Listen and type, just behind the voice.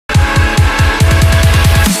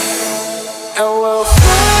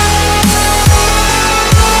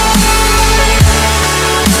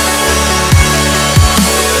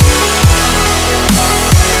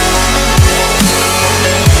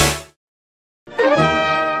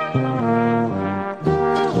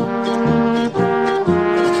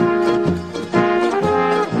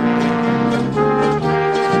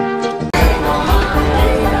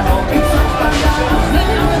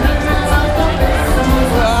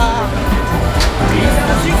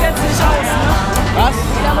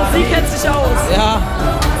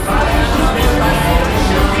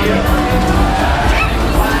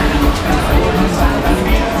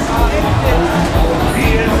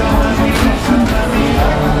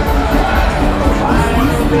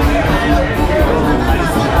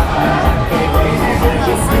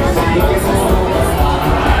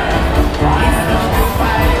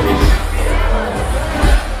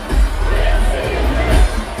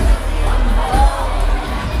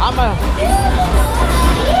Hammer.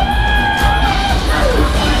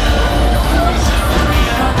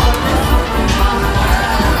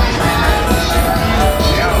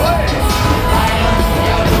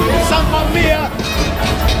 Sag mal mir.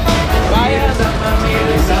 Bayern. Sag mal mir.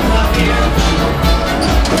 Sag mal mir.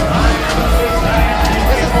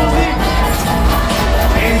 Das ist Musik.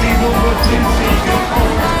 Wenn sie so gut sind, sie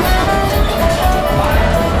gekommen.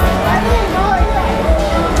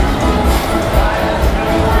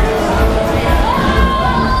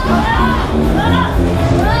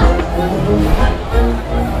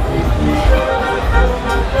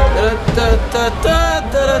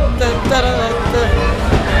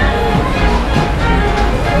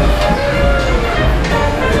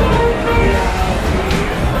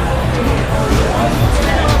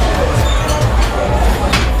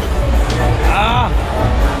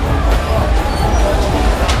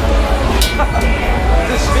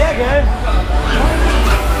 Das ist schwer, gell?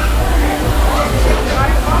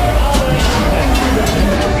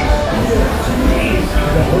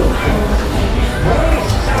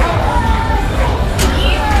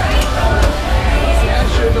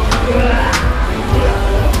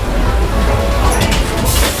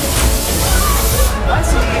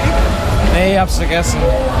 Nee, ich hab's vergessen.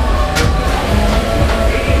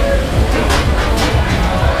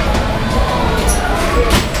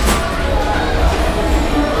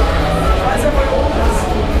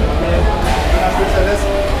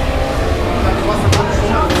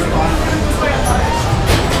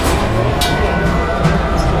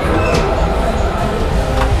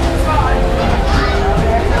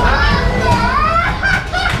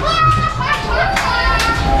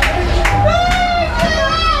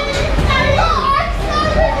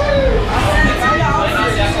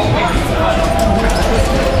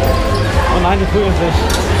 Nein, die prügeln sich.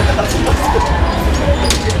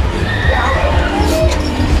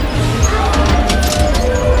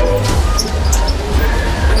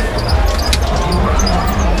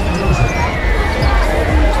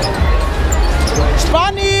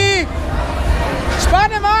 Spanni!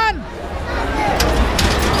 Spanne, Mann!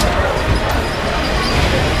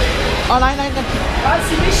 Oh nein, nein, nein.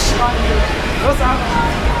 Kannst du nicht spannen? Los ab!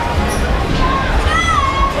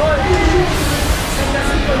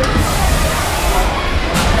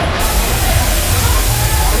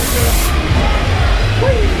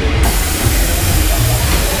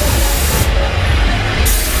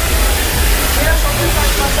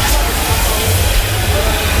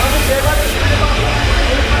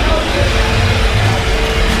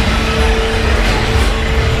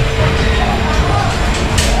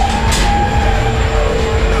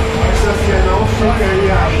 Ist das hier ein Aufstieg? Ja,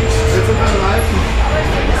 hier. Jetzt sind wir Alpen.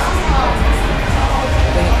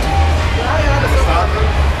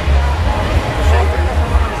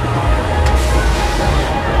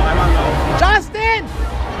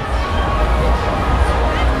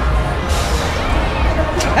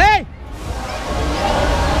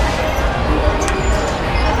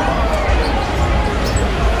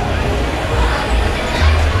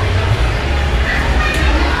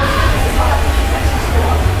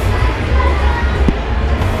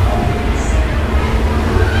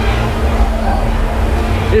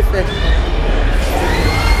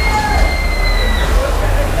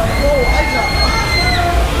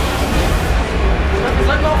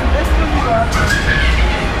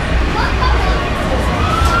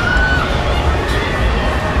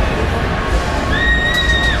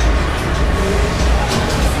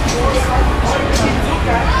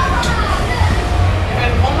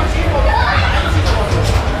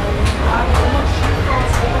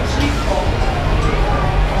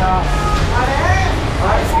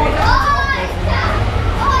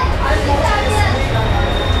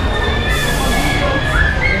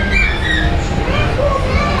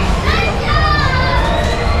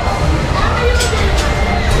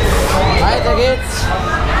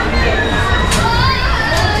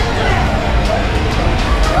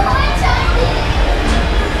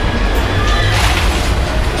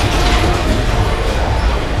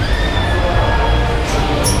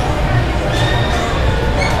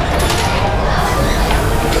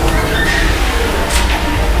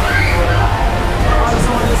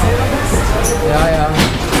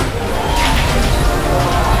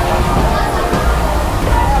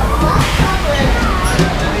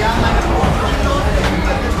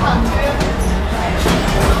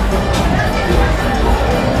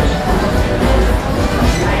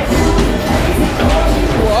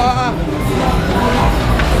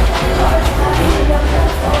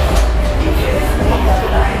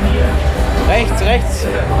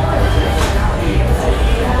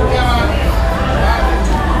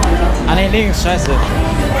 links, scheiße.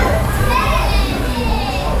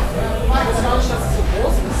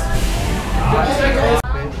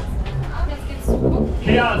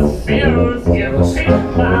 Ja, servus, ihr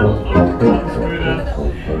Schindler und Kunstbrüder.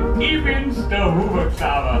 Ich bin's, der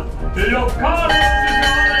Hubertschauer. Lokale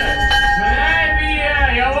Musikale. Freibier,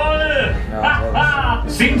 jawohl. Haha,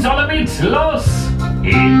 singt's alle mit, los.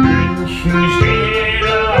 In München steht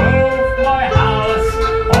der Hofbräuhaus.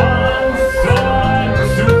 Und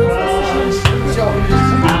so super.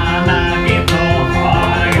 Anna geht noch,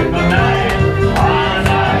 Anna geht noch nein.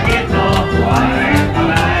 Anna geht noch,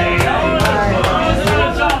 Anna geht noch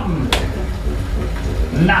nein.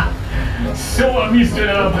 Na, so müsst ihr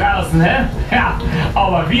da draußen, hä? Ja,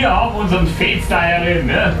 aber wir haben unseren Fez da herin,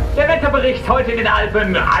 ne? Der Wetterbericht heute in den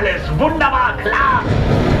Alpen, alles wunderbar klar.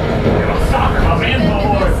 Ja, Sakrament,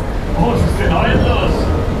 was ist denn heute los?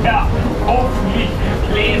 Ja, hoffentlich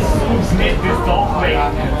bläst uns nicht das Dach weg.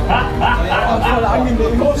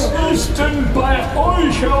 Was ist denn bei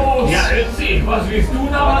euch los? Ja, Ötzi, was willst du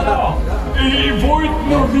noch da? Ich wollte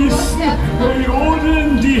nur wissen,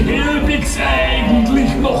 jodeln die Helbigs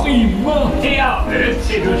eigentlich noch immer? Ja,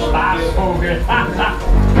 Ötzi, du Spaßvogel.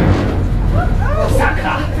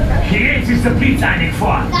 Sakra, jetzt ist der Blitz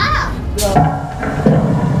eingefahren.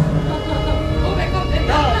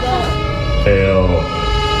 Ja,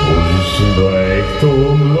 was ist denn da echt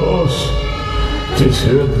oben los? Das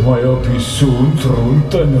hört man ja bis zu uns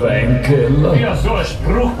runter in den Rheinkeller. Ja, so ein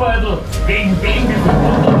Spruchbeutel, wegen dem wir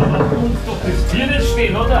uns doch das Tier nicht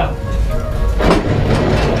stehen, oder?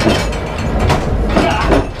 Ja!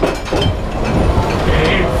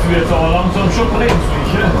 Jetzt wird's aber langsam schon brenzlig,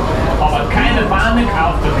 ja? Aber keine Panik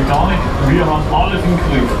auf der Titanic, wir haben alles im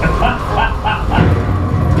Griff.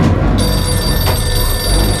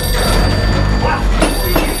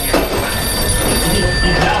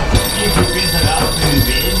 Ich glaube, ich bin besser raus in den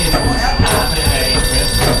Wellen in uns Arme rein.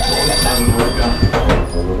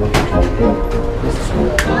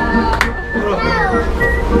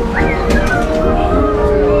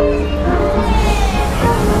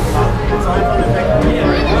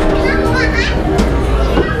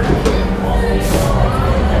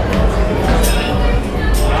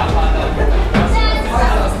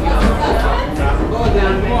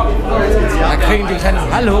 Da kriegen die kleinen.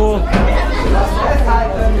 Hallo!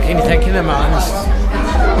 Da kriegen die kleinen Kinder mal Angst.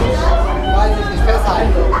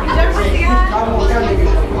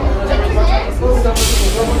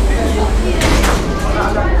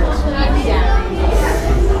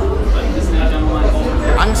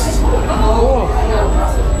 Angst? Oh!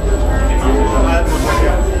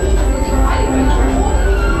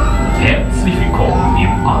 Herzlich willkommen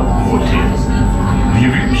im Alpenhotel. Wir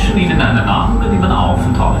wünschen Ihnen einen angenehmen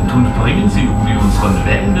Aufenthalt und bringen Sie nun in unseren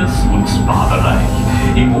Wellness- und Spa-Bereich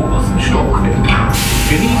im obersten Stockwerk.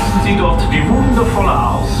 Genießen Sie dort die wundervolle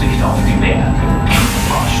Aussicht auf die Berge. Der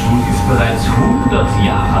Fahrstuhl ist bereits 100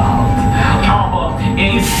 Jahre alt, aber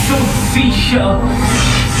er ist so sicher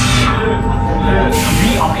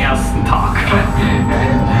wie am ersten Tag.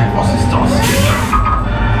 Was ist das denn?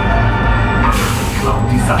 Ich glaube,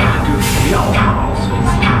 die Seite dürfen wir auch mal auswechseln.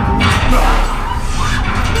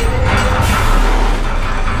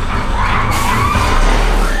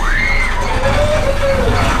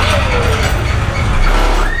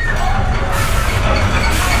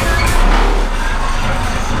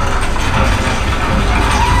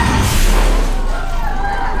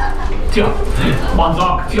 Tja, man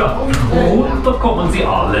sagt ja, runter kommen sie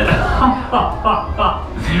alle.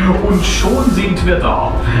 Und schon sind wir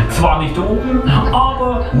da. Zwar nicht oben,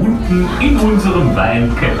 aber unten in unserem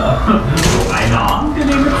Weinkeller. So eine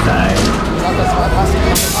angenehme Zeit.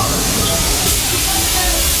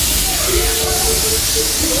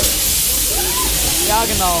 Ja,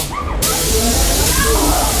 genau.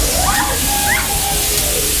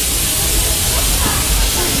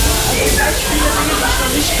 Vielleicht viele Dinge, die ich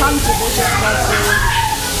noch nicht kannte, wo ich jetzt mal so.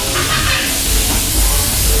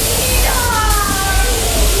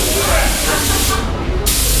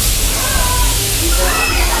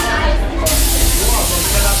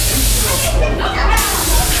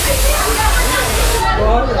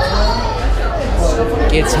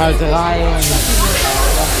 Geht's halt rein.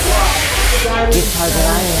 Geht's halt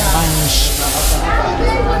rein.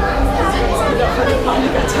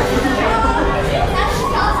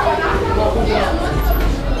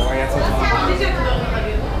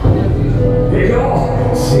 Ja,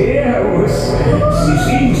 servus. Sie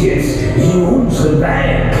sind jetzt in unserem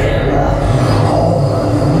Weinkeller.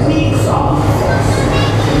 Nichts anderes.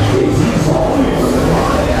 Es ist alles.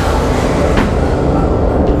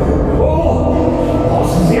 Oh,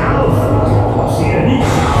 passen Sie auf, dass ihr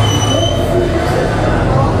nichts auf.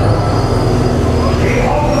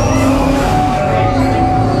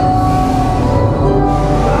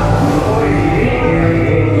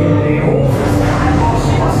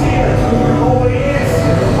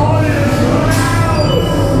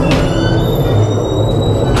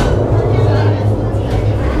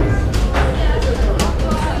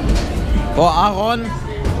 Aaron.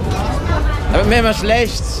 Da wird mir immer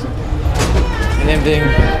schlecht. In dem Ding.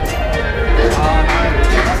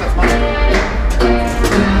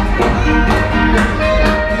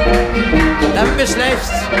 Da wird mir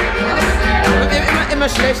schlecht. Da wird mir immer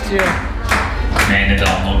schlecht hier. Meine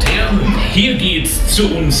Damen und Herren, hier geht's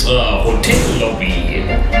zu unserer Hotellobby.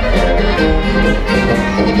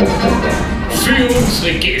 Für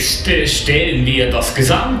unsere Gäste stellen wir das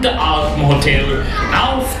gesamte Alpenhotel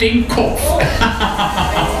auf den Kopf. Oh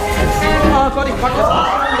Gott, ich pack das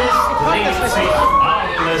nicht. Alles dreht sich,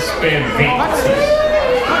 alles bewegt sich.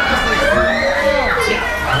 Tja,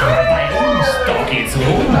 aber bei uns, da geht's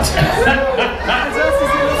rund.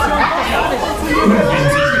 Und wenn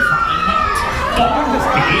Sie gefallen hat, dann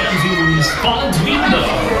begehren Sie uns bald wieder.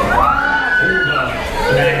 Oder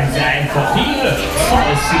bleiben Sie einfach hier,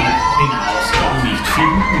 falls Sie den Ausgang nicht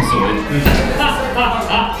finden sollten.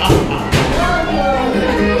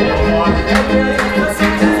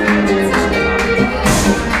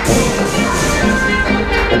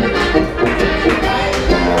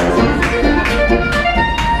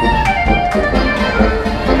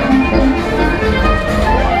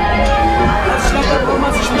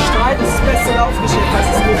 Das ist das beste Laufgeschäft, das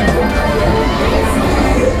ist nicht.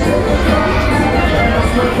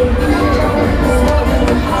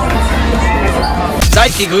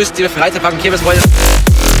 Seid gegrüßt, liebe Freizeitpark und Kirmesfreunde.